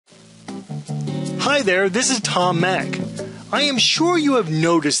Hi there, this is Tom Mack. I am sure you have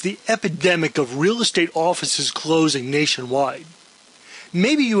noticed the epidemic of real estate offices closing nationwide.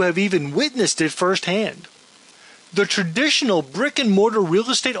 Maybe you have even witnessed it firsthand. The traditional brick-and-mortar real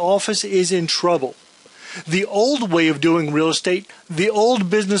estate office is in trouble. The old way of doing real estate, the old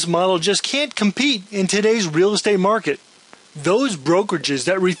business model just can't compete in today's real estate market. Those brokerages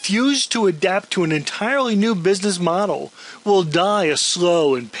that refuse to adapt to an entirely new business model will die a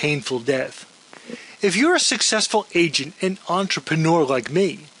slow and painful death. If you're a successful agent and entrepreneur like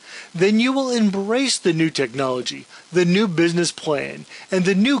me, then you will embrace the new technology, the new business plan, and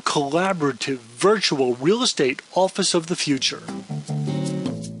the new collaborative virtual real estate office of the future.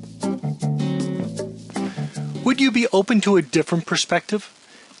 Would you be open to a different perspective?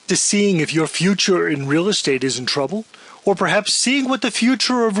 To seeing if your future in real estate is in trouble? Or perhaps seeing what the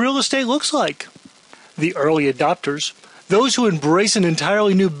future of real estate looks like? The early adopters, those who embrace an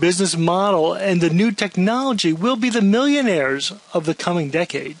entirely new business model and the new technology, will be the millionaires of the coming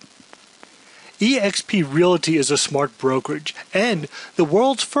decade. eXp Realty is a smart brokerage and the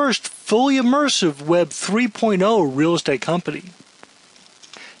world's first fully immersive Web 3.0 real estate company.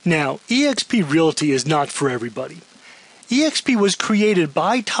 Now, eXp Realty is not for everybody. eXp was created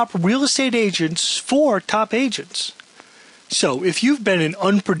by top real estate agents for top agents. So, if you've been an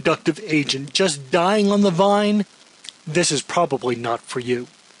unproductive agent just dying on the vine, this is probably not for you.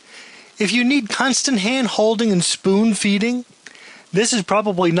 If you need constant hand-holding and spoon-feeding, this is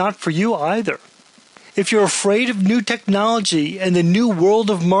probably not for you either. If you're afraid of new technology and the new world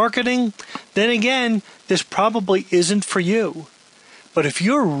of marketing, then again, this probably isn't for you. But if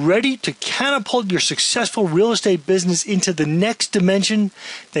you're ready to catapult your successful real estate business into the next dimension,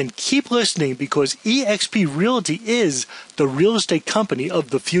 then keep listening because eXp Realty is the real estate company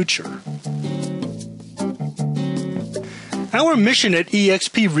of the future. Our mission at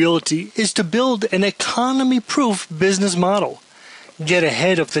eXp Realty is to build an economy-proof business model, get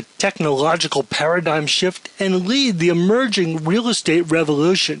ahead of the technological paradigm shift, and lead the emerging real estate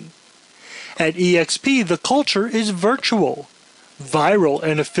revolution. At eXp, the culture is virtual, viral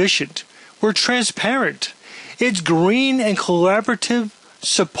and efficient. We're transparent. It's green and collaborative,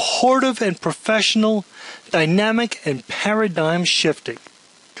 supportive and professional, dynamic and paradigm shifting.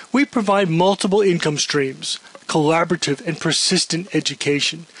 We provide multiple income streams, collaborative and persistent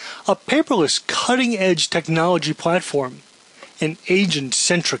education, a paperless cutting-edge technology platform, an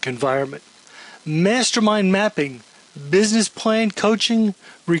agent-centric environment, mastermind mapping, business plan coaching,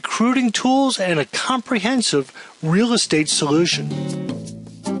 recruiting tools, and a comprehensive real estate solution.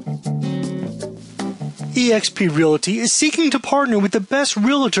 eXp Realty is seeking to partner with the best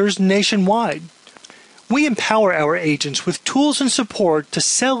realtors nationwide. We empower our agents with tools and support to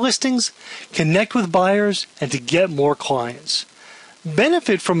sell listings, connect with buyers, and to get more clients.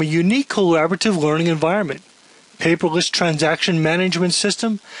 Benefit from a unique collaborative learning environment, paperless transaction management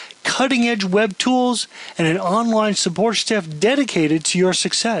system, cutting-edge web tools, and an online support staff dedicated to your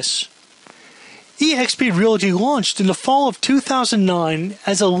success. eXp Realty launched in the fall of 2009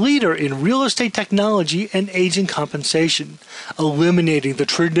 as a leader in real estate technology and agent compensation, eliminating the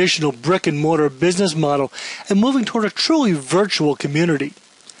traditional brick-and-mortar business model and moving toward a truly virtual community.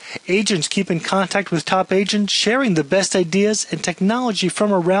 Agents keep in contact with top agents, sharing the best ideas and technology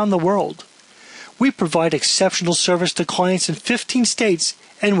from around the world. We provide exceptional service to clients in 15 states,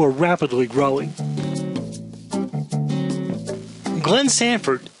 and we're rapidly growing. Glenn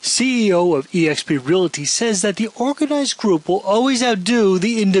Sanford, CEO of eXp Realty, says that the organized group will always outdo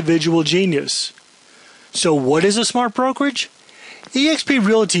the individual genius. So what is a smart brokerage? eXp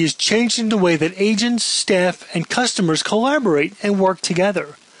Realty is changing the way that agents, staff, and customers collaborate and work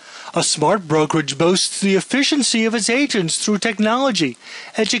together. A smart brokerage boasts the efficiency of its agents through technology,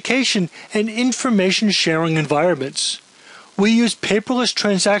 education, and information-sharing environments. We use paperless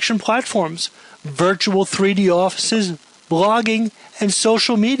transaction platforms, virtual 3D offices, blogging, and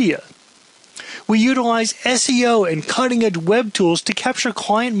social media. We utilize SEO and cutting-edge web tools to capture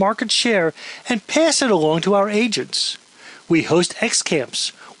client market share and pass it along to our agents. We host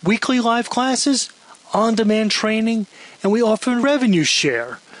Xcamps, weekly live classes, on-demand training, and we offer revenue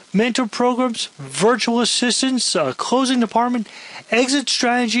share, mentor programs, virtual assistants, a closing department, exit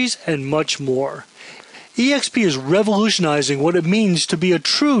strategies, and much more. eXp is revolutionizing what it means to be a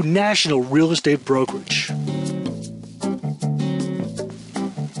true national real estate brokerage.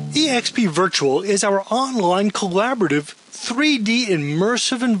 eXp Virtual is our online collaborative 3D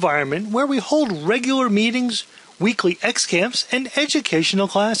immersive environment where we hold regular meetings, weekly Xcamps, and educational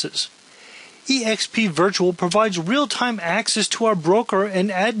classes. eXp Virtual provides real-time access to our broker and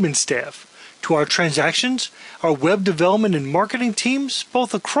admin staff, to our transactions, our web development and marketing teams,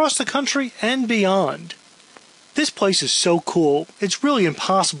 both across the country and beyond. This place is so cool, it's really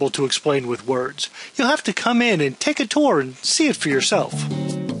impossible to explain with words. You'll have to come in and take a tour and see it for yourself.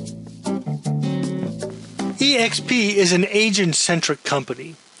 eXp is an agent-centric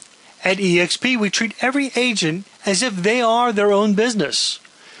company. At eXp, we treat every agent as if they are their own business.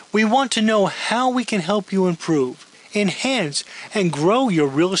 We want to know how we can help you improve, enhance, and grow your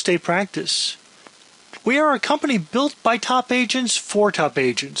real estate practice. We are a company built by top agents for top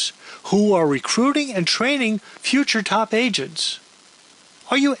agents who are recruiting and training future top agents.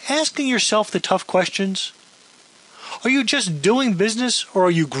 Are you asking yourself the tough questions? Are you just doing business, or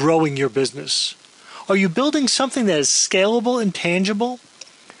are you growing your business? Are you building something that is scalable and tangible?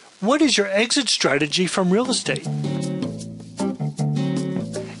 What is your exit strategy from real estate?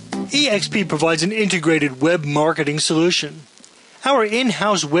 eXp provides an integrated web marketing solution. Our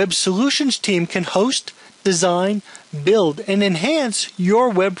in-house web solutions team can host, design, build, and enhance your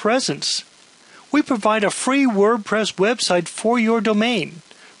web presence. We provide a free WordPress website for your domain,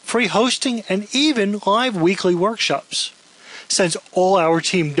 free hosting, and even live weekly workshops. Since all our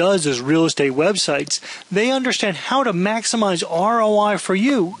team does is real estate websites, they understand how to maximize ROI for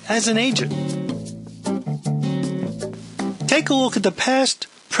you as an agent. Take a look at the past,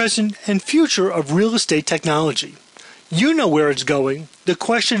 present, and future of real estate technology. You know where it's going. The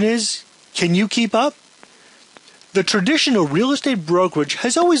question is, can you keep up? The traditional real estate brokerage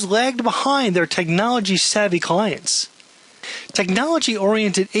has always lagged behind their technology-savvy clients.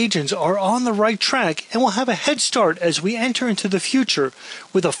 Technology-oriented agents are on the right track and will have a head start as we enter into the future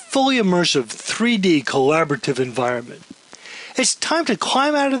with a fully immersive 3D collaborative environment. It's time to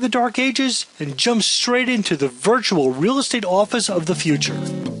climb out of the dark ages and jump straight into the virtual real estate office of the future.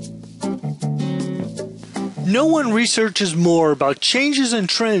 No one researches more about changes and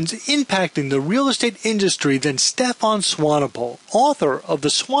trends impacting the real estate industry than Stefan Swanepoel, author of the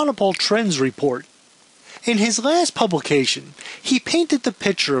Swanepoel Trends Report. In his last publication, he painted the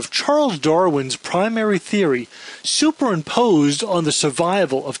picture of Charles Darwin's primary theory superimposed on the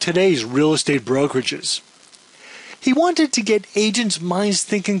survival of today's real estate brokerages. He wanted to get agents' minds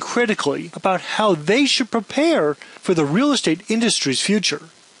thinking critically about how they should prepare for the real estate industry's future.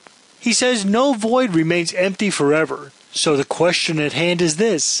 He says no void remains empty forever, so the question at hand is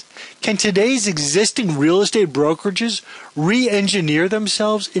this: can today's existing real estate brokerages re-engineer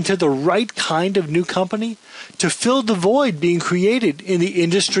themselves into the right kind of new company to fill the void being created in the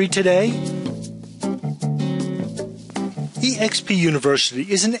industry today? eXp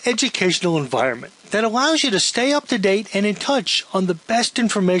University is an educational environment that allows you to stay up to date and in touch on the best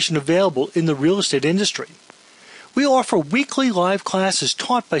information available in the real estate industry. We offer weekly live classes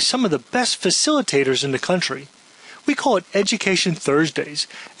taught by some of the best facilitators in the country. We call it Education Thursdays,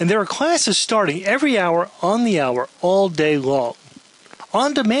 and there are classes starting every hour on the hour all day long.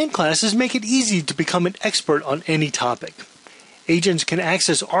 On-demand classes make it easy to become an expert on any topic. Agents can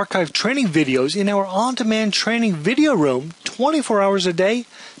access archived training videos in our on-demand training video room 24 hours a day,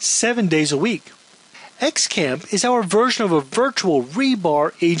 7 days a week. Xcamp is our version of a virtual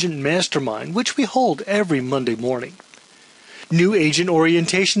rebar agent mastermind, which we hold every Monday morning. New Agent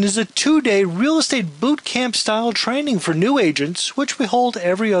Orientation is a 2-day real estate boot camp style training for new agents, which we hold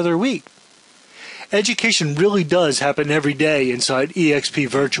every other week. Education really does happen every day inside eXp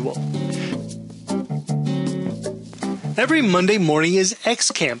Virtual. Every Monday morning is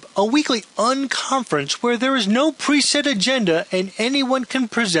Xcamp, a weekly unconference where there is no preset agenda and anyone can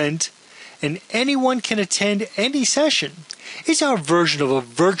present and anyone can attend any session. It's our version of a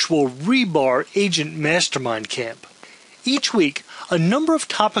virtual rebar agent mastermind camp. Each week, a number of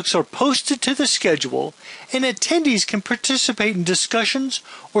topics are posted to the schedule, and attendees can participate in discussions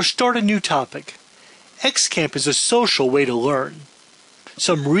or start a new topic. Xcamp is a social way to learn.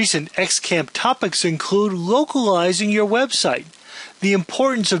 Some recent Xcamp topics include localizing your website, the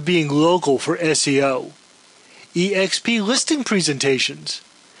importance of being local for SEO, eXp listing presentations,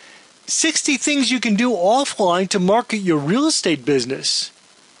 60 things you can do offline to market your real estate business,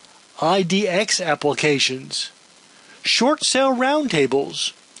 IDX applications, short sale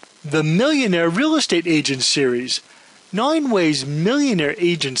roundtables, the Millionaire Real Estate Agent Series, 9 Ways Millionaire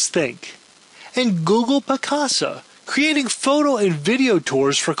Agents Think, and Google Picasa, creating photo and video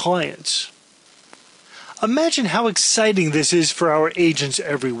tours for clients. Imagine how exciting this is for our agents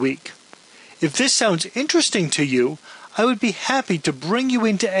every week. If this sounds interesting to you, I would be happy to bring you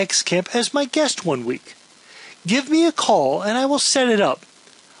into Xcamp as my guest one week. Give me a call and I will set it up.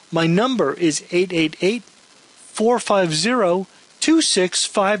 My number is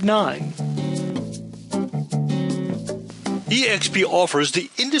 888-450-2659. eXp offers the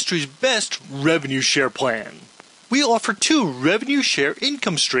industry's best revenue share plan. We offer two revenue share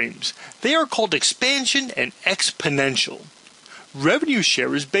income streams. They are called expansion and exponential. Revenue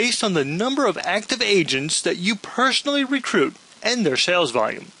share is based on the number of active agents that you personally recruit and their sales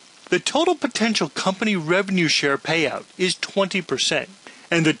volume. The total potential company revenue share payout is 20%,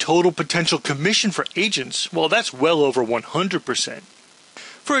 and the total potential commission for agents, well, that's well over 100%.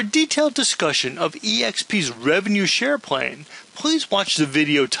 For a detailed discussion of eXp's revenue share plan, please watch the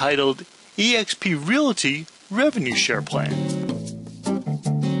video titled eXp Realty Revenue Share Plan.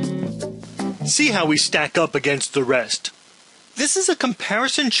 See how we stack up against the rest. This is a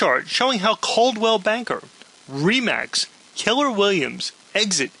comparison chart showing how Coldwell Banker, Remax, Keller Williams,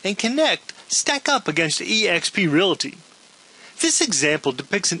 Exit, and Connect stack up against eXp Realty. This example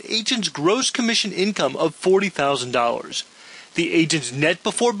depicts an agent's gross commission income of $40,000, the agent's net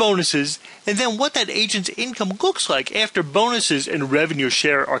before bonuses, and then what that agent's income looks like after bonuses and revenue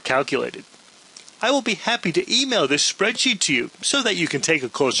share are calculated. I will be happy to email this spreadsheet to you so that you can take a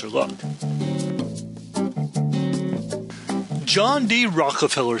closer look. John D.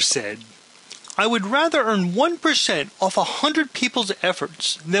 Rockefeller said, "I would rather earn 1% off 100 people's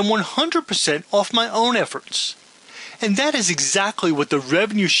efforts than 100% off my own efforts." And that is exactly what the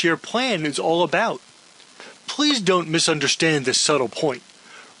revenue share plan is all about. Please don't misunderstand this subtle point.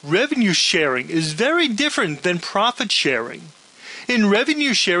 Revenue sharing is very different than profit sharing. In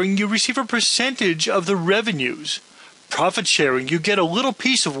revenue sharing, you receive a percentage of the revenues. Profit sharing, you get a little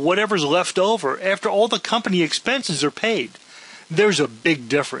piece of whatever's left over after all the company expenses are paid. There's a big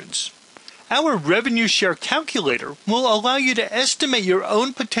difference. Our revenue share calculator will allow you to estimate your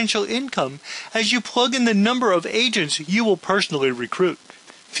own potential income as you plug in the number of agents you will personally recruit.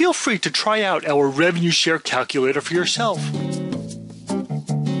 Feel free to try out our revenue share calculator for yourself.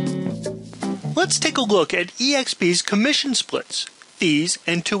 Let's take a look at eXp's commission splits, fees,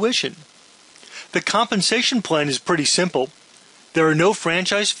 and tuition. The compensation plan is pretty simple. There are no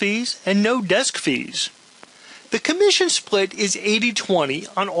franchise fees and no desk fees. The commission split is 80-20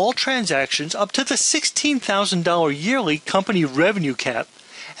 on all transactions up to the $16,000 yearly company revenue cap,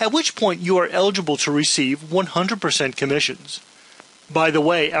 at which point you are eligible to receive 100% commissions. By the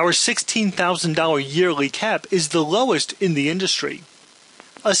way, our $16,000 yearly cap is the lowest in the industry.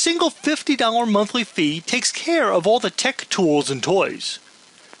 A single $50 monthly fee takes care of all the tech tools and toys.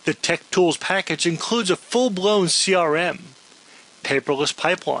 The tech tools package includes a full-blown CRM, paperless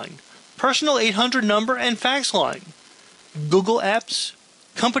pipeline, personal 800 number and fax line, Google Apps,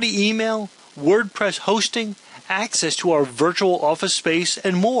 company email, WordPress hosting, access to our virtual office space,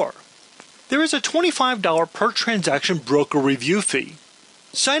 and more. There is a $25 per transaction broker review fee.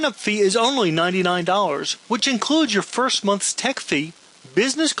 Sign-up fee is only $99, which includes your first month's tech fee,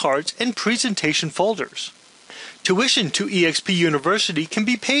 business cards, and presentation folders. Tuition to eXp University can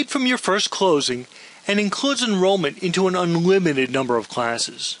be paid from your first closing and includes enrollment into an unlimited number of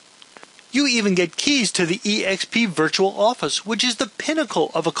classes. You even get keys to the eXp Virtual Office, which is the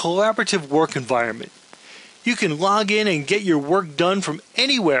pinnacle of a collaborative work environment. You can log in and get your work done from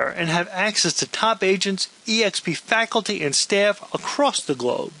anywhere and have access to top agents, eXp faculty, and staff across the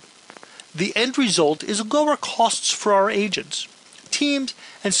globe. The end result is lower costs for our agents, teams,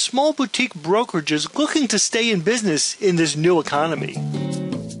 and small boutique brokerages looking to stay in business in this new economy.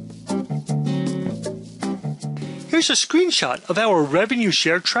 Here's a screenshot of our revenue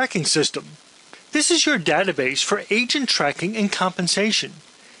share tracking system. This is your database for agent tracking and compensation.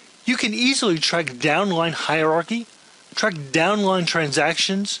 You can easily track downline hierarchy, track downline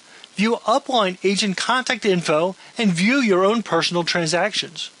transactions, view upline agent contact info, and view your own personal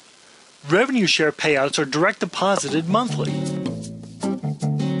transactions. Revenue share payouts are direct deposited monthly.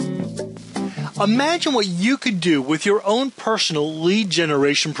 Imagine what you could do with your own personal lead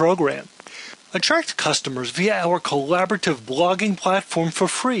generation program. Attract customers via our collaborative blogging platform for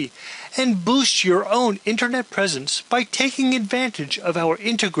free and boost your own internet presence by taking advantage of our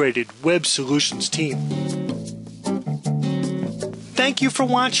integrated web solutions team. Thank you for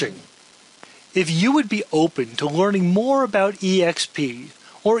watching. If you would be open to learning more about eXp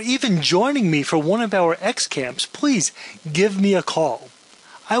or even joining me for one of our Xcamps, please give me a call.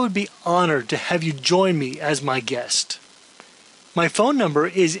 I would be honored to have you join me as my guest. My phone number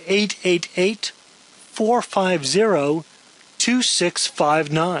is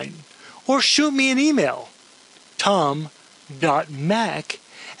 888-450-2659, or shoot me an email,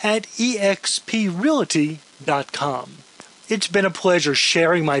 tom.mac@exprealty.com. It's been a pleasure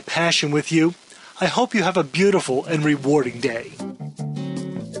sharing my passion with you. I hope you have a beautiful and rewarding day.